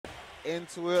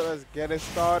into it. Let's get it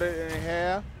started in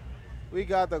here. We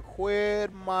got the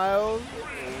Quidd Myles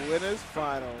winners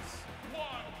finals.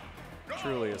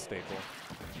 Truly a staple.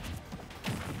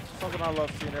 Something I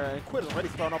love seeing there. And Quidd is already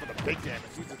starting off with a big damage.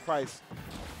 Jesus Christ.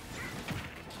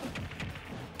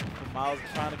 And Myles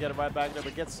trying to get it right back there,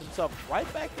 but gets himself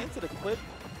right back into the quick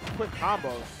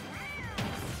combos.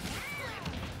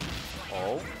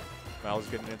 Oh, Myles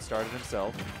getting it started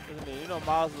himself. Isn't he? You know,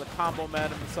 Myles is a combo man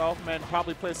himself. Man,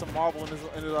 probably played some Marvel in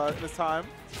his time.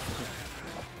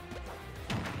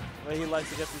 Where he likes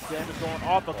to get this damage going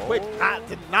off, but Quidd not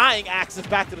denying access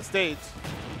back to the stage.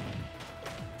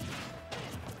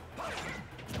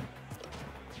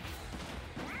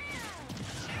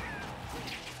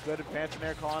 Good advance in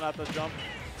there, calling out the jump.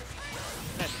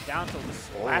 Man, down to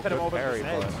just slapping him over his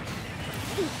head.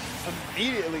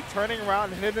 Immediately turning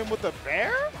around and hitting him with the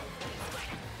bear?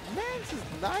 Max is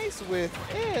nice with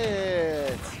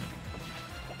it.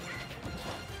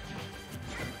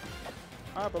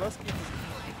 All right, but let's keep this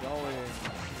going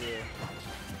here.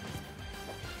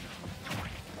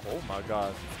 Oh my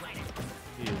God.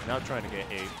 He is now trying to get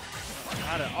 8.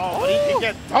 But he can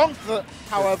get dunked,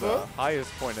 however. The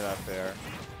highest point of that fair.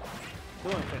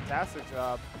 Doing a fantastic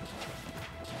job.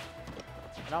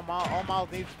 Now all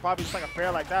Myles needs is probably just like a fair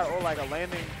like that or like a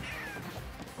landing,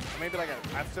 maybe like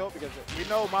a F tilt, because we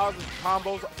know Myles'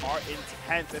 combos are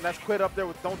intense, and that's Quidd up there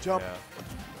with don't jump. Yeah.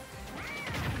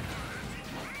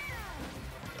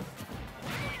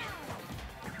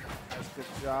 That's a good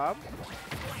job.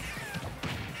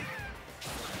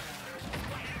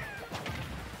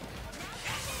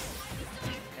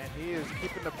 And he is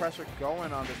keeping the pressure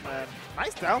going on this man.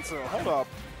 Nice down tilt. Hold up.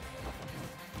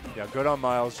 Yeah, good on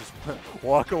Myles. Just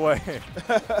walk away.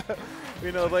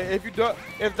 You know, like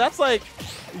if that's like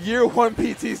year 1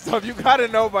 PT stuff, you gotta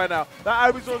know by now.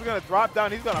 That Ivysaur is gonna drop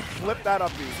down. He's gonna flip that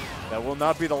up. That will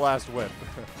not be the last whip.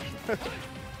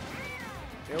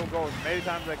 They will go as many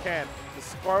times as they can.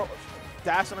 Just squirrel,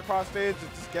 dashing across stage,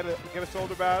 just get a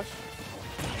shoulder bash.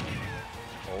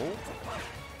 Oh,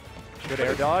 good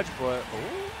air dodge, but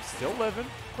still living.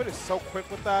 Quidd is so quick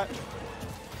with that.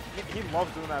 He loves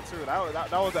doing that too.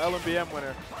 That was the LMBM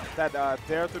winner. That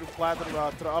dare through the flat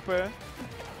to the up air.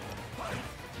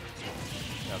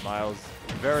 Yeah, Myles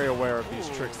very aware of these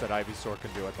tricks that Ivysaur can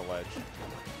do at the ledge.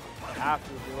 Have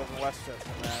to if you live in Westchester,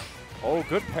 man. Oh,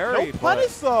 good parry. No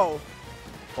punish though.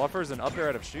 Buffers an up air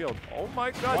out of shield. Oh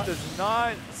my God, what? Does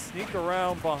not sneak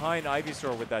around behind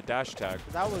Ivysaur with that dash attack.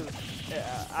 That was,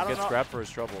 I don't know. Gets grabbed for his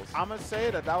troubles. I'm going to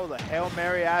say that was a Hail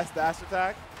Mary ass dash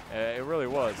attack. It really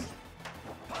was.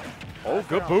 Oh,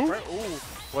 good boot.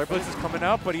 Flare Blitz is coming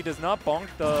out, but he does not bonk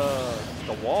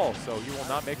the wall, so he will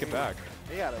not make it back.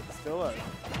 He got it. Still a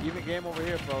even game over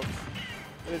here, folks.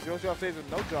 It is Yoshi off stage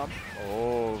with no jump.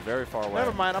 Oh, very far away.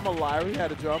 Never mind, I'm a liar. He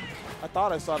had a jump. I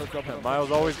thought I saw the jump.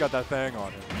 Myles always got that thing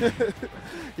on him.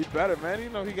 He better, man. You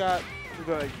know he's been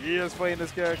like years playing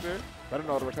this character. Better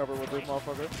know how to recover with this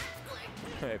motherfucker.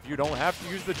 If you don't have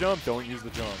to use the jump, don't use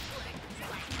the jump.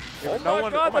 Oh my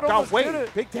God, that almost wait,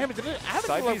 it. Big damage.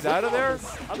 Side B's out of there.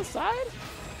 Other side.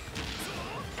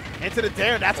 Into the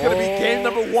dare. That's going to be game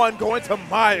number 1 going to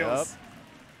Myles. Yep.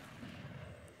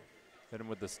 Hit him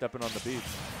with the stepping on the beach.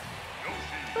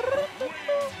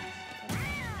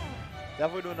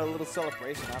 Definitely doing a little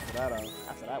celebration after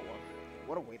that one.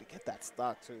 What a way to get that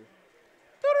stock, too.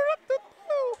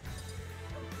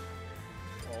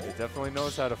 He definitely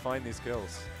knows how to find these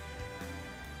kills.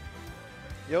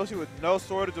 Yoshi with no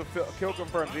shortage of kill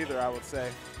confirms either, I would say.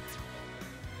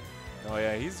 Oh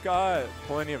yeah, he's got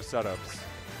plenty of setups.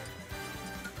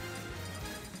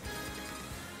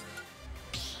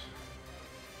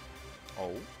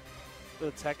 Oh.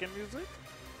 The Tekken music?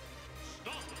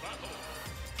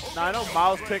 Now I know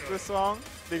Myles picked this song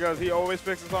because he always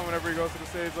picks a song whenever he goes to the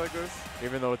stage like this.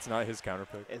 Even though it's not his counter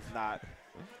pick. It's not.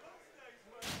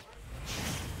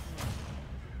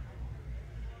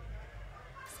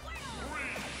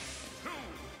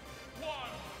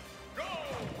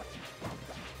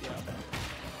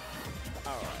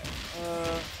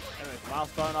 Myles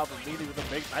starting off immediately with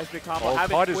a nice big combo. Oh,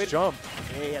 caught his jump.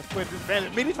 Yeah, he has Quidd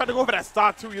disadvantage. Immediately tried to go for that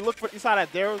stock too. You saw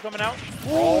that Darrow coming out.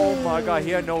 Oh my God,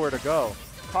 he had nowhere to go.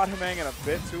 Caught him hanging a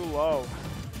bit too low.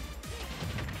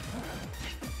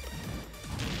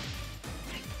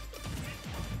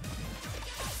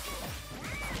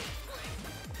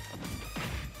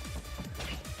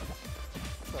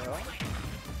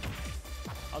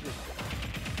 I'll just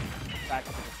back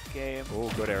into this game. Oh,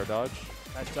 good air dodge.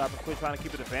 Nice job of Quidd trying to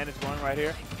keep an advantage going right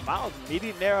here. Myles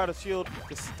immediate nair out of shield,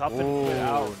 just stuffing Quidd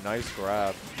out. Nice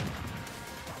grab.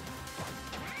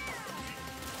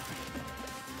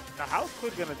 Now how's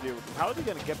Quidd gonna do? How is he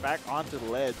gonna get back onto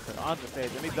the ledge, onto the stage?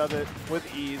 And he does it with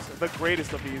ease, the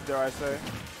greatest of ease, dare I say.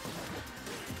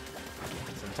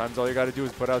 Sometimes all you got to do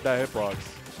is put out that hitbox.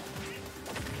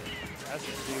 That's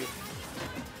indeed.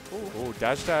 Ooh,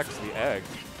 dash attacks the egg.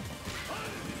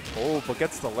 Oh, but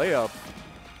gets the layup.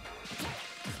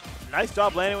 Nice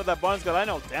job landing with that buns, because I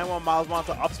know damn well Myles wants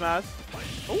to up smash.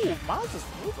 Ooh, Myles is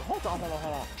moving. Hold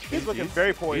on. He's looking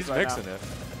very poised right now. He's mixing it.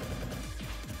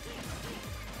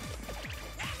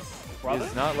 Brother?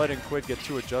 He's not letting Quidd get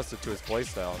too adjusted to his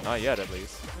playstyle. Not yet, at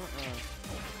least.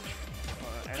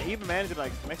 And even managing to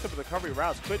like mix up the recovery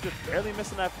routes. Quidd just barely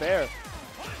missing that fair.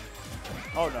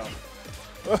 Oh no.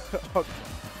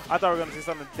 I thought we were gonna see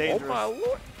something dangerous. Oh my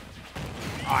lord.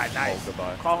 All right, nice. Oh,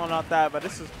 goodbye. Calling out that, but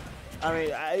this is, I mean,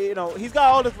 you know, he's got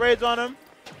all this rage on him.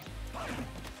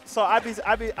 So I'd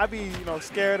be, you know,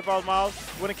 scared if I was Myles.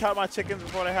 Wouldn't count my chickens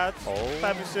before they hatch. Oh.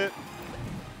 Type of shit.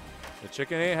 The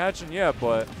chicken ain't hatching yet,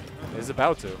 but is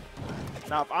about to.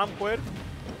 Now, if I'm Quidd,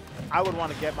 I would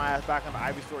want to get my ass back on the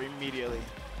Ivy store immediately.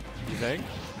 You think?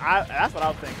 That's what I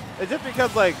would think. It's just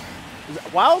because, like,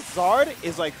 while Zard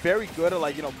is, like, very good at,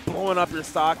 like, you know, blowing up your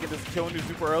stock and just killing you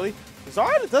super early,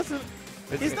 Zard doesn't.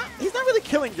 He's not really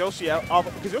killing Yoshi off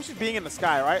because Yoshi's being in the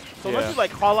sky, right? So unless you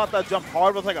like call out that jump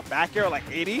hard with like a back air like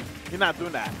 80, you're not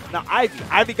doing that. Now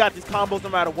Ivy got these combos no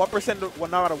matter what no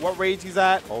matter what range he's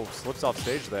at. Oh, slips off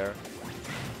stage there.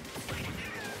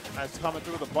 That's coming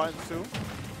through the buttons too.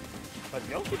 But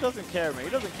Yoshi doesn't care, man. He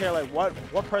doesn't care like what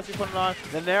press he's putting on.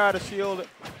 Then they're out of shield.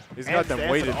 He's got them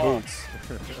weighted boots.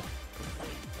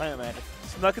 Man,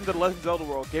 snuck into the Legend of Zelda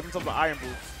world, gave himself the iron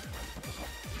boots.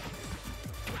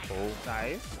 Oh.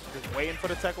 Nice. Just waiting for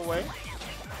the tech away.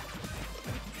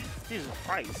 Jesus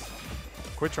Christ.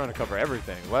 Quidd trying to cover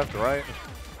everything. Left, right.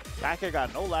 Back here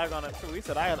got no lag on it too. He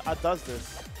said, I does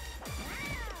this.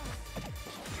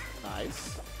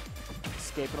 Nice.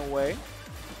 Escaping away.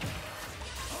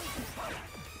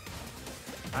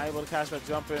 Not able to catch that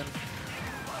jump in.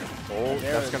 Oh,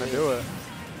 that's going to do it.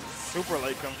 Super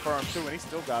late confirmed too, and he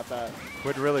still got that.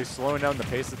 Quidd really slowing down the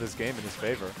pace of this game in his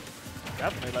favor.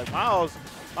 Definitely. Like, Myles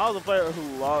is a player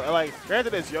who, like,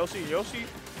 granted it's Yoshi. Yoshi,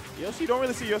 you don't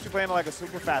really see Yoshi playing like a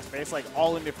super fast pace, like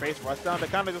all in your face rush down. They're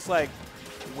kind of just like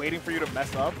waiting for you to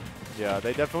mess up. Yeah,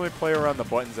 they definitely play around the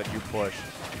buttons that you push.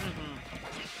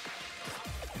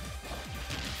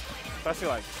 Especially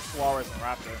like Suarez and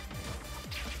Raptor.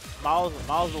 Myles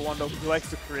is the one though who likes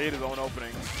to create his own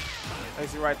openings. I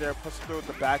see right there, pushing through with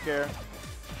the back air.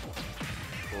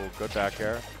 Oh, good back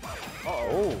air.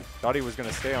 Uh-oh. Thought he was going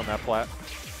to stay on that plat.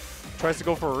 Tries to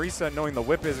go for a reset knowing the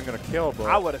whip isn't going to kill, but...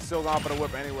 I would have still gone for the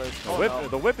whip anyways.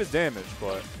 The whip is damaged,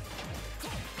 but...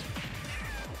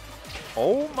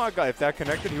 Oh my god, if that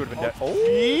connected, he would have been dead. Oh,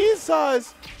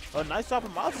 Jesus! A nice job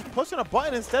from Myles, just pushing a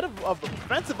button instead of a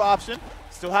defensive option.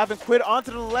 Still having Quidd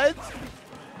onto the ledge.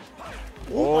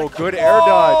 Oh, good air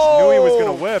dodge. Knew he was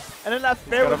going to whip. And then that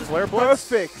fair was flare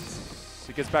perfect.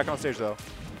 He gets back on stage, though.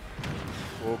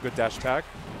 Oh, good dash attack.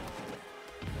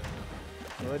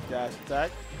 Good dash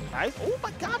attack. Nice. Oh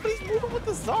my god, but he's moving with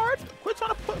the Zard. Quit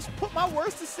trying to put my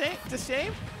words to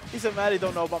shame. He said, Maddie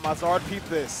don't know about my Zard. Peep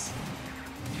this.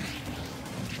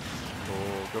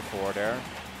 Oh, good forward air.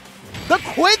 The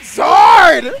Quidd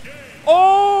Zard!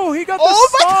 Oh, he got the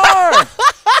star!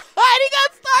 And he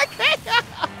got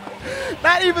Star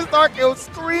Not even Star Kill,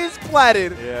 screen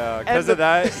splatted. Yeah, because of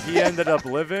that, he ended up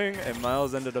living and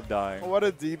Myles ended up dying. What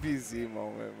a DBZ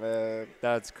moment, man.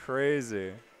 That's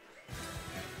crazy.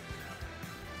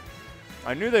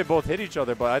 I knew they both hit each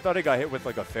other, but I thought he got hit with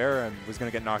like a fair and was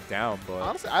going to get knocked down. But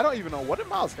honestly, I don't even know. What did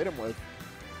Myles hit him with?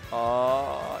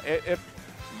 It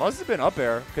must have been up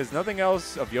air because nothing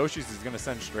else of Yoshi's is going to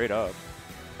send straight up.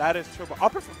 That is true, but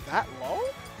up air from that low?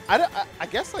 I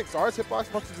guess like Zard's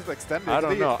hitbox must have just extended. I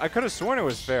don't know. I could have sworn it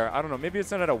was fair. I don't know. Maybe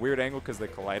it's not at a weird angle because they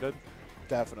collided.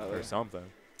 Definitely. Or something.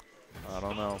 I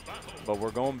don't know. But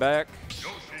we're going back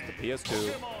to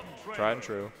PS2. Tried and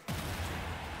true.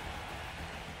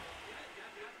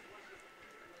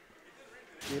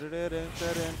 And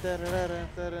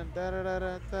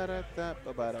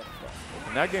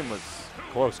that game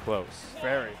was close.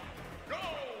 Very.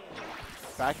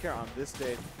 Back here on this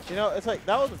stage. You know, it's like,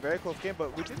 that was a very close game,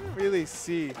 but we didn't really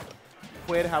see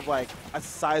Quidd have, like, a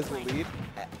sizable lead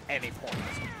at any point.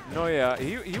 No, yeah.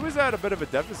 He was at a bit of a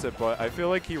deficit, but I feel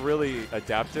like he really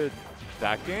adapted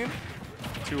that game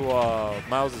to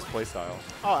Myles' playstyle.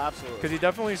 Oh, absolutely. Because he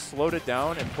definitely slowed it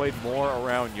down and played more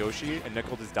around Yoshi and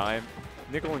nickel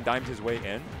and dimed his way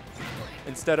in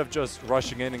instead of just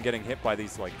rushing in and getting hit by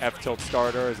these, like, F-tilt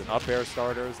starters and up air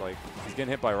starters like he's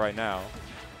getting hit by right now.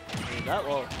 That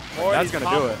will. That's going to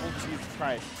do it. Oh, Jesus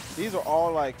Christ. These are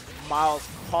all like Myles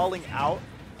calling out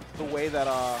the way that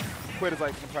Quidd is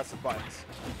like compressive buttons.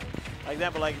 Like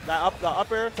example, like that the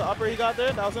up air to up air he got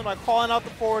there, that was him like calling out the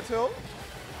forward tilt,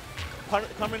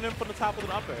 coming in from the top with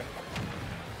an up air.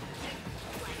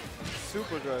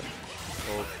 Super good.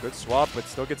 Oh, good swap, but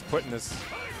still gets put in this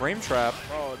frame trap.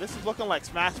 Bro, this is looking like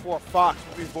Smash 4 Fox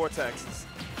with these vortexes.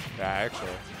 Yeah, actually.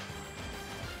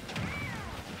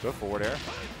 Good forward air.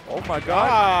 Oh my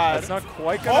God. That's not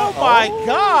quite gonna. Oh my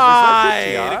God.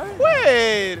 Was that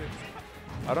Quidd.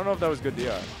 I don't know if that was good DI.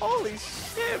 Holy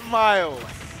shit, Myles.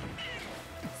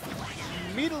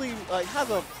 Immediately like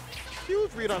has a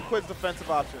huge read on Quidd's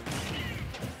defensive options.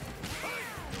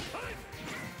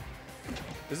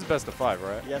 This is best of 5,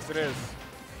 right? Yes, it is.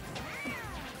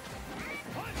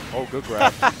 Oh, good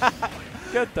grab.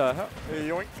 Get the hell. Hey,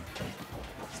 yoink.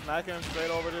 Smacking him straight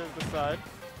over to the side.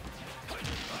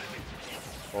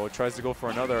 Oh, it tries to go for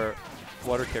another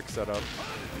flutter kick setup.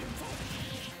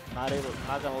 Not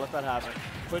gonna let that happen.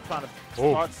 Quidd trying to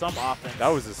start some offense. That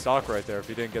was his stock right there if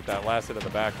he didn't get that last hit of the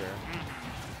back air.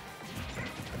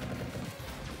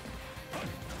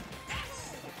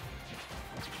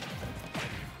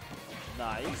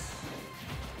 Nice.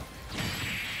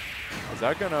 Is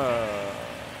that gonna?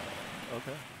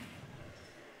 Okay.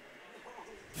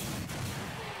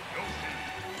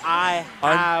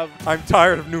 I'm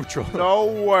tired of neutral. No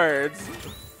words.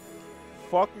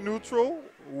 Fuck neutral.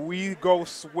 We go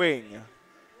swing.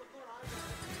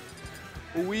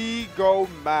 We go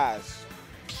mash.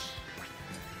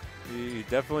 He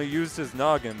definitely used his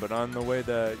noggin, but on the way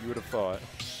that you would have thought.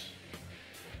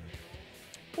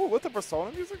 Ooh, what's the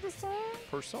Persona music this song?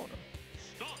 Persona.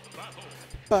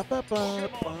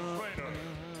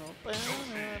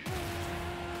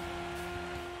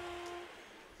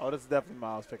 Oh, this is definitely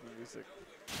Myles picking music.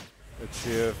 Let's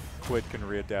see if Quidd can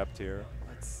readapt here.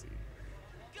 Let's see.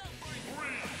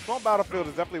 Storm Battlefield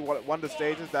is definitely one of the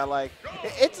stages that, like,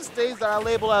 it's a stage that I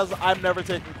label as I'm never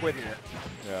taking Quidd here.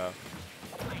 Yeah.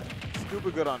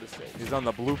 Super good on this stage. He's on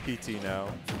the blue PT now.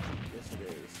 Yes, it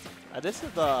is. This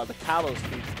is the Kalos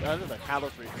feat. This is the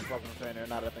Kalos region trainer,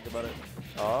 now that I think about it.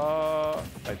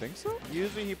 I think so.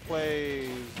 Usually he plays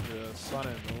the Sun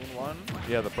and Moon one.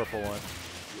 Yeah, the purple one.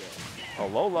 Yeah.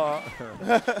 Alola.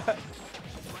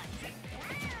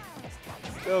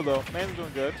 Still though, man's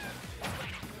doing good.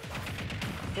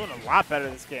 Doing a lot better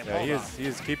this game. Yeah, he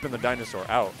is keeping the dinosaur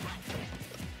out.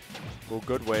 Oh,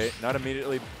 good weight. Not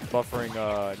immediately buffering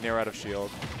near out of shield.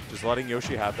 Just letting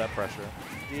Yoshi have that pressure.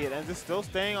 Indeed, and just still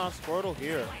staying on Squirtle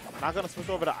here. I'm not gonna switch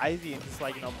over to Ivy and just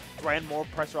like, you know, brand more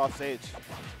pressure off stage.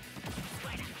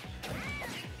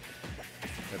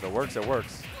 If it works, it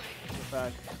works. In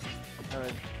fact,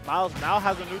 Myles now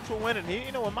has a neutral win, and he,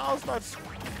 you know, when Myles starts,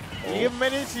 you give him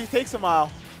minutes, he takes a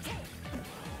mile.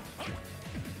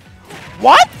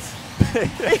 What?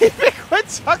 He quit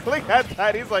chuckling at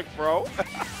that. He's like, bro.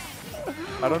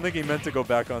 I don't think he meant to go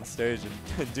back on stage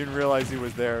and didn't realize he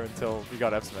was there until he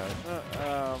got F smashed.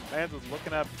 Mans was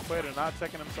looking at Quidd and not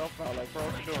checking himself out. Like, bro,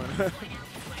 what you doing?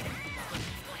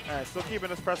 And still keeping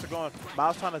this pressure going.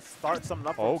 Myles trying to start something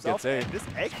up for himself. Gets and this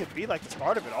egg could be like the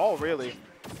start of it all, really.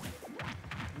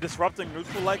 Disrupting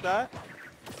neutral like that.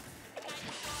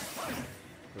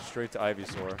 Go straight to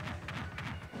Ivysaur.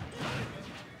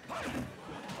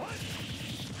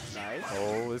 Nice.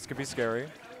 Oh, this could be scary.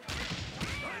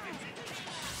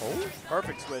 Oh,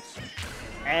 perfect switch.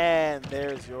 And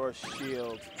there's your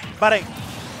shield. Butting.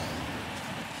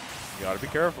 You gotta be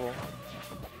careful.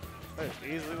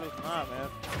 Easily was not, man.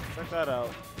 Check that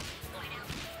out.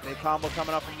 Big combo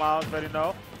coming up from Myles, ready to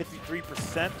know.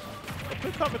 53%. A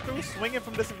quick coming through, swinging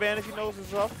from disadvantage. He knows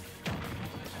it's up.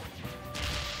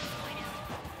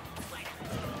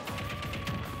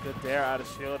 Good dare out of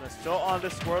shield, and still on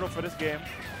this Squirtle for this game.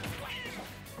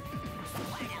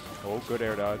 Oh, good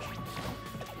air dodge.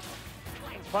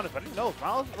 It's funny, but he knows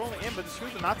Myles is rolling in, but the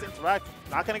choosing not to interact.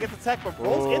 Not going to get the tech, but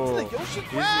rolls into the Yoshi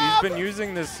grab. He's been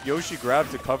using this Yoshi grab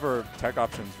to cover tech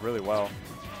options really well.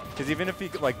 Because even if he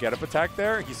could like get up attack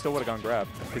there, he still would have gone grab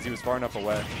because he was far enough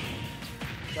away.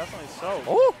 Definitely so.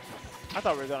 Oh! I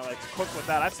thought we were going to like cook with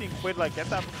that. I've seen Quidd like get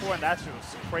that before, and that shit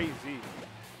was crazy.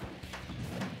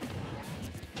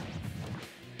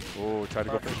 Oh, tried to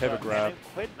go for the pivot grab.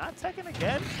 Quidd not teching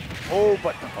again. Oh,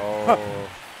 but oh.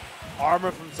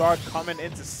 Armor from Zard coming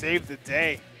in to save the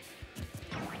day.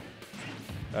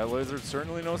 That lizard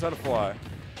certainly knows how to fly.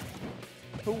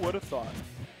 Who would have thought?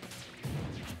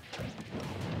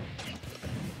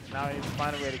 Now he's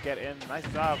finding a way to get in. Nice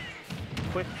job.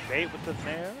 Quick bait with the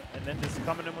nair, and then just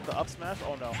coming in with the up smash.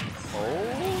 Oh no.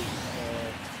 Oh.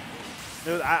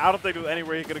 I don't think there was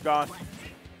anywhere he could have gone.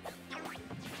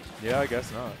 Yeah, I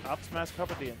guess not. Up smash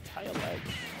covered the entire leg.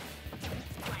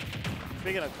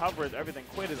 Speaking of coverage, everything,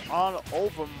 Quidd is on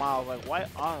over Myles, like white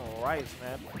on rice,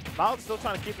 man. Myles is still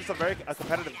trying to keep this a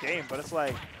competitive game, but it's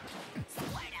like...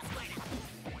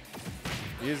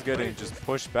 He is getting just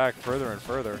pushed back further and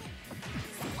further.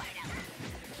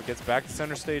 But gets back to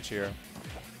center stage here.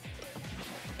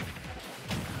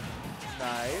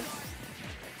 Nice.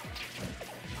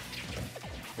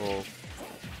 Cool.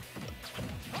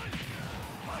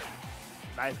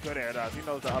 Nice, good air dodge. He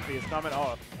knows the up B is coming.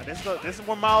 Oh, and this is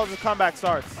where Myles' comeback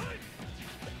starts.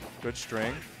 Good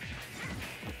string.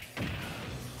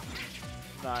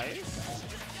 Nice.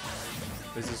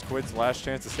 This is Quidd's last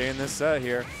chance to stay in this set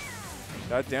here.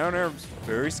 That down air was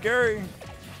very scary.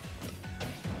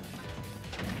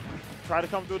 Try to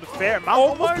come through the fair.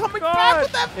 Myles almost coming back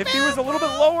with that If fair. he was a little bit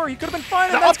lower, he could have been fine,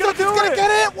 and The that's up going to tilt do is it. gonna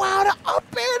get it. Wow, the up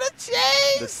air to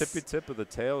chase. The tippy tip of the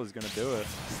tail is going to do it.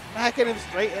 Smacking him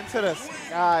straight into the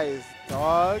skies,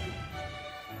 dog.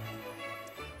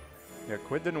 Yeah,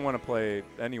 Quidd didn't want to play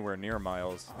anywhere near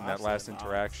Myles in that last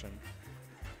interaction.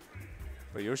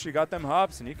 But Yoshi got them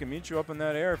hops, and he can meet you up in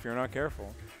that air if you're not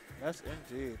careful. Yes,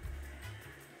 indeed.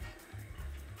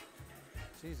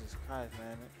 Jesus Christ,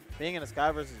 man. Being in the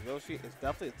sky versus Yoshi is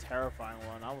definitely a terrifying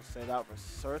one. I will say that for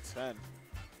certain.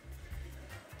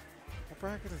 What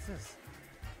bracket is this?